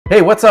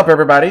Hey, what's up,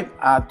 everybody?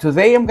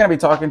 Today I'm going to be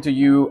talking to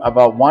you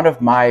about one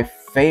of my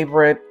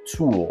favorite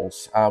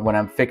tools when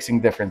I'm fixing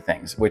different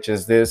things, which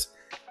is this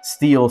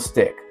steel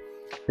stick.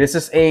 This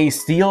is a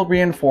steel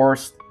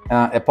reinforced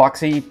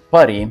epoxy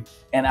putty,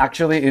 and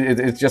actually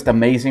it's just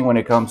amazing when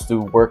it comes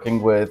to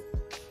working with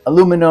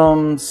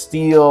aluminum,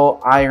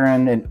 steel,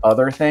 iron, and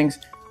other things.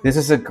 This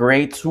is a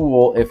great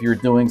tool if you're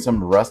doing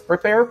some rust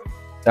repair,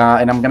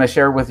 and I'm going to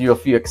share with you a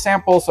few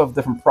examples of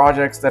different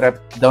projects that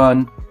I've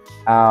done.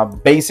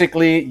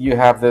 Basically, you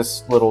have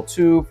this little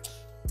tube,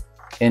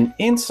 and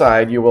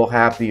inside you will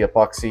have the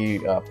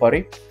epoxy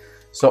putty.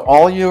 So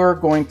all you're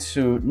going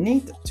to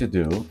need to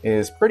do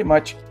is pretty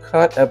much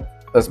cut up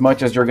as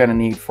much as you're going to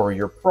need for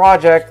your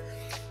project.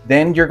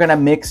 Then you're going to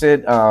mix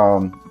it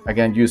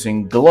again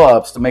using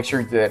gloves to make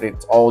sure that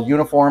it's all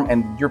uniform,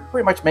 and you're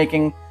pretty much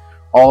making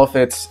all of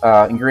its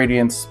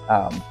ingredients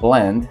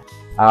blend.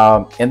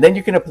 And then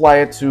you can apply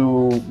it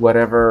to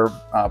whatever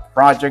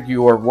project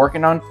you are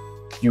working on.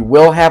 You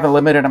will have a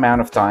limited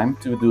amount of time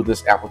to do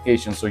this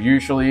application, so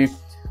usually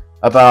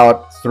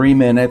about 3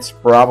 minutes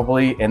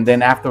probably, and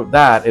then after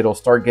that it'll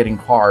start getting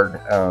hard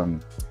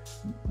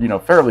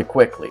fairly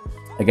quickly.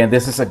 Again,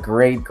 this is a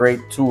great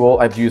tool.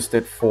 I've used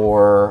it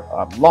for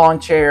lawn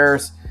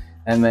chairs,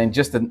 and then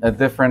just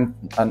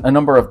a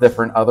number of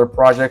different other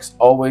projects,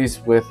 always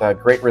with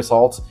great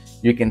results.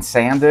 You can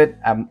sand it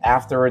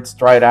after it's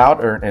dried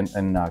out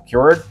and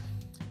cured,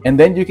 and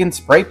then you can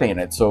spray paint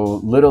it.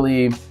 So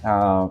literally,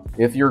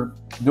 if you're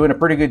doing a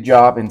pretty good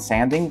job in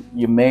sanding,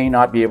 you may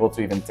not be able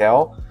to even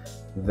tell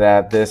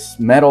that this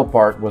metal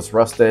part was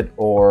rusted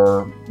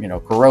or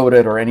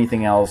corroded or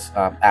anything else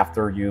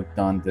after you've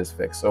done this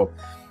fix. So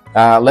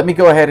let me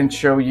go ahead and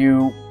show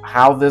you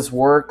how this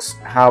works,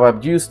 how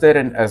I've used it,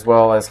 and as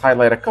well as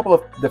highlight a couple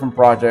of different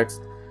projects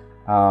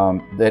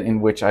in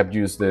which I've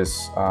used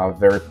this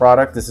very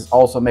product. This is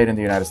also made in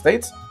the United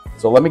States.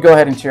 So let me go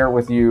ahead and share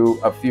with you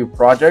a few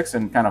projects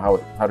and kind of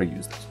how to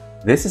use this.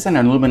 This is an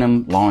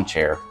aluminum lawn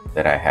chair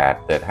that I had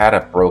that had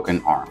a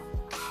broken arm.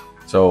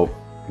 So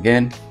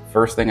again,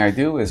 first thing I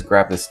do is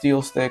grab the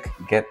steel stick,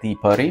 get the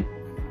putty,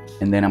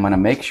 and then I'm going to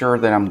make sure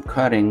that I'm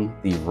cutting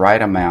the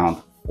right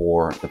amount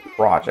for the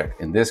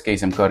project. In this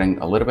case, I'm cutting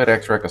a little bit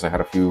extra because I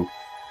had a few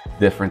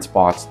different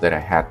spots that I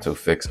had to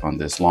fix on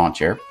this lawn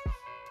chair.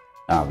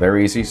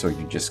 Very easy. So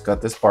you just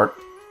cut this part,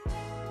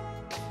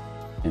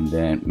 and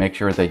then make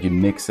sure that you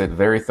mix it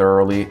very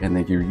thoroughly, and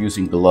that you're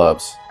using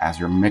gloves as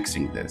you're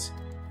mixing this.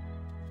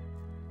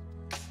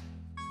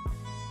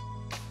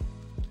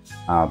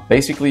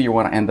 Basically, you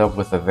want to end up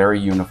with a very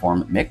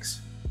uniform mix,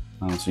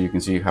 so you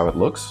can see how it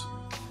looks.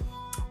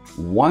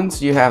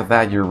 Once you have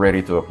that, you're ready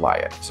to apply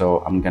it. So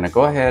I'm going to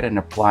go ahead and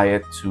apply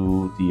it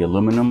to the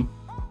aluminum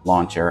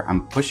lawn chair.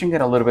 I'm pushing it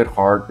a little bit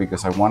hard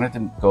because I wanted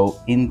to go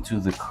into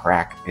the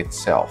crack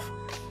itself,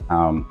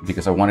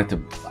 because I wanted to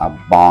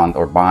bond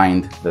or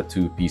bind the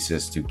two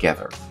pieces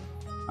together.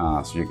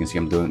 So you can see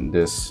I'm doing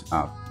this,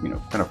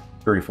 kind of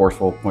pretty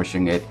forceful,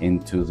 pushing it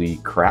into the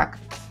crack.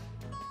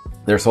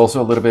 There's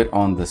also a little bit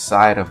on the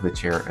side of the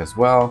chair as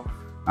well.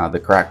 The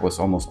crack was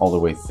almost all the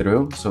way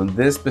through. So in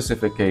this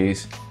specific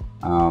case,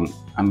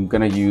 I'm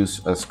gonna use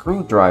a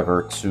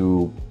screwdriver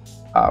to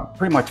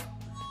pretty much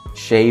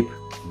shape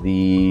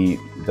the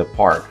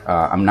part.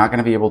 I'm not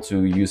gonna be able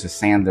to use a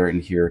sander in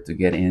here to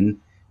get in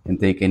and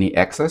take any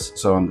excess.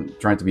 So I'm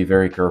trying to be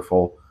very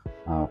careful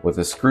with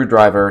a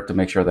screwdriver to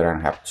make sure that I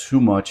don't have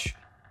too much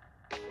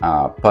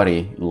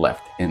putty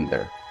left in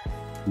there.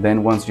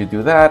 Then once you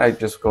do that, I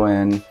just go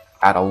in,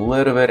 add a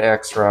little bit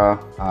extra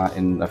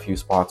in a few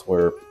spots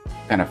where it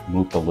kind of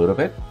moved a little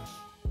bit.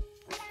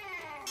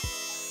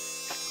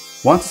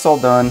 Once it's all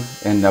done,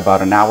 and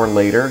about an hour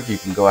later, you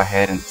can go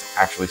ahead and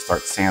actually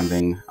start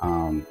sanding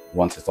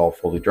once it's all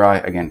fully dry.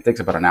 Again, it takes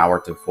about an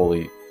hour to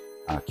fully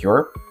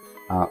cure.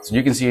 So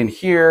you can see in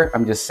here,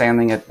 I'm just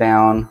sanding it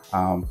down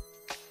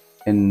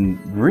and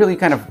really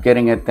kind of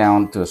getting it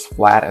down to as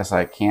flat as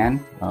I can.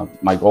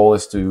 My goal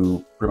is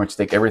to pretty much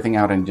take everything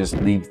out and just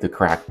leave the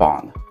crack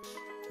bond.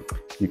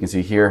 You can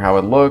see here how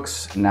it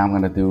looks. Now I'm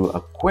going to do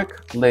a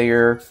quick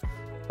layer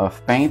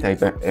of paint. I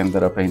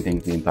ended up painting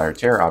the entire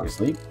chair,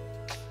 obviously.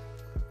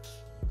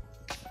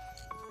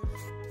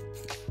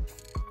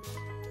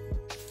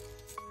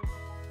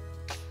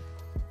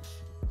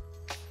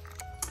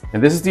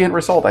 And this is the end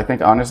result. I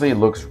think honestly it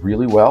looks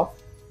really well.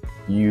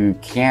 You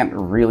can't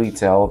really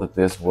tell that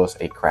this was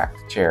a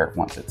cracked chair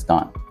once it's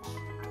done.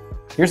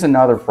 Here's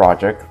another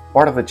project.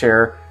 Part of the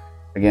chair,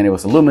 again, it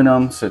was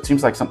aluminum, so it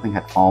seems like something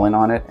had fallen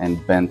on it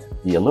and bent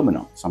the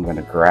aluminum. So I'm going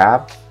to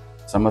grab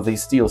some of the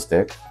steel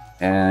stick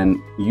and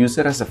use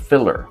it as a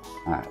filler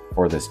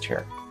for this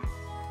chair.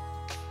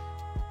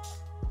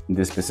 In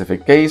this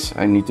specific case,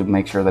 I need to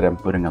make sure that I'm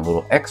putting a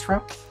little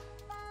extra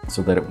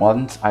so that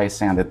once I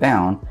sand it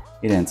down,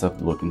 it ends up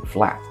looking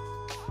flat.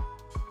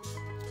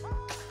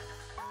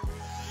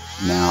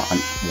 Now,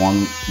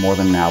 more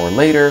than an hour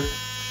later,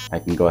 I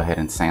can go ahead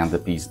and sand the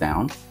piece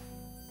down.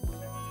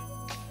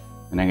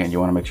 And again,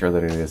 you want to make sure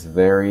that it is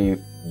very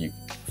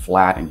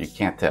flat and you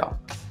can't tell.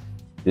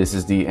 This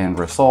is the end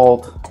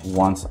result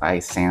once I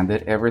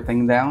sanded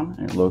everything down.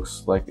 It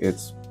looks like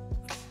it's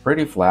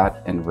pretty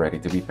flat and ready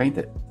to be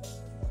painted.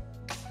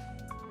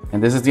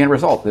 And this is the end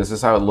result. This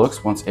is how it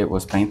looks once it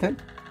was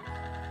painted.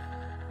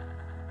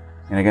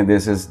 And again,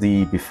 this is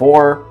the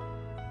before,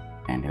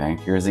 and then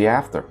here's the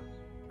after.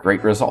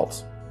 Great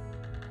results.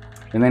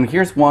 And then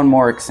here's one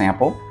more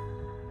example.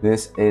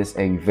 This is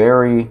a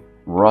very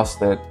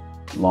rusted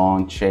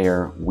lawn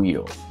chair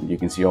wheel. And you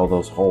can see all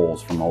those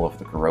holes from all of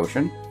the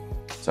corrosion.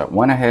 So I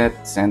went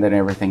ahead, sanded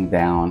everything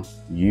down,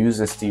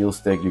 used a steel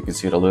stick. You can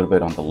see it a little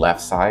bit on the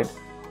left side.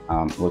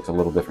 Looks a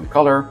little different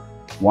color.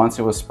 Once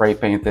it was spray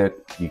painted,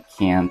 you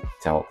can't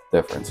tell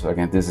the difference. So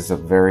again, this is a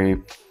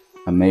very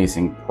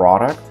amazing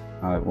product.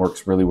 It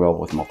works really well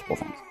with multiple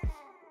things.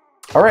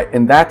 All right,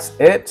 and that's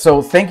it.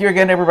 So thank you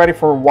again, everybody,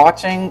 for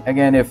watching.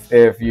 Again,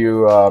 if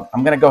you,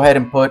 I'm gonna go ahead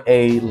and put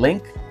a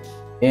link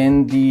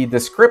in the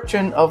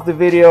description of the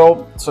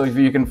video, so if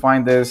you can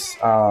find this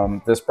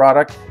this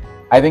product.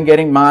 I've been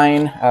getting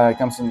mine. It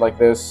comes in like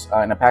this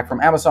in a pack from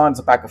Amazon. It's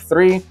a pack of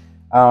 3.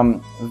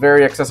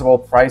 Very accessible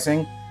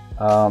pricing.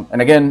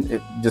 And again,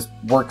 it just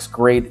works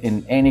great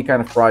in any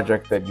kind of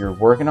project that you're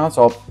working on.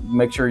 So I'll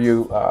make sure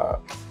you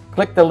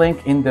click the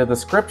link in the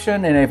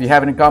description. And if you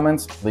have any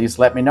comments, please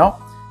let me know.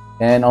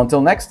 And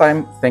until next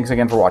time, thanks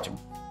again for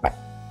watching.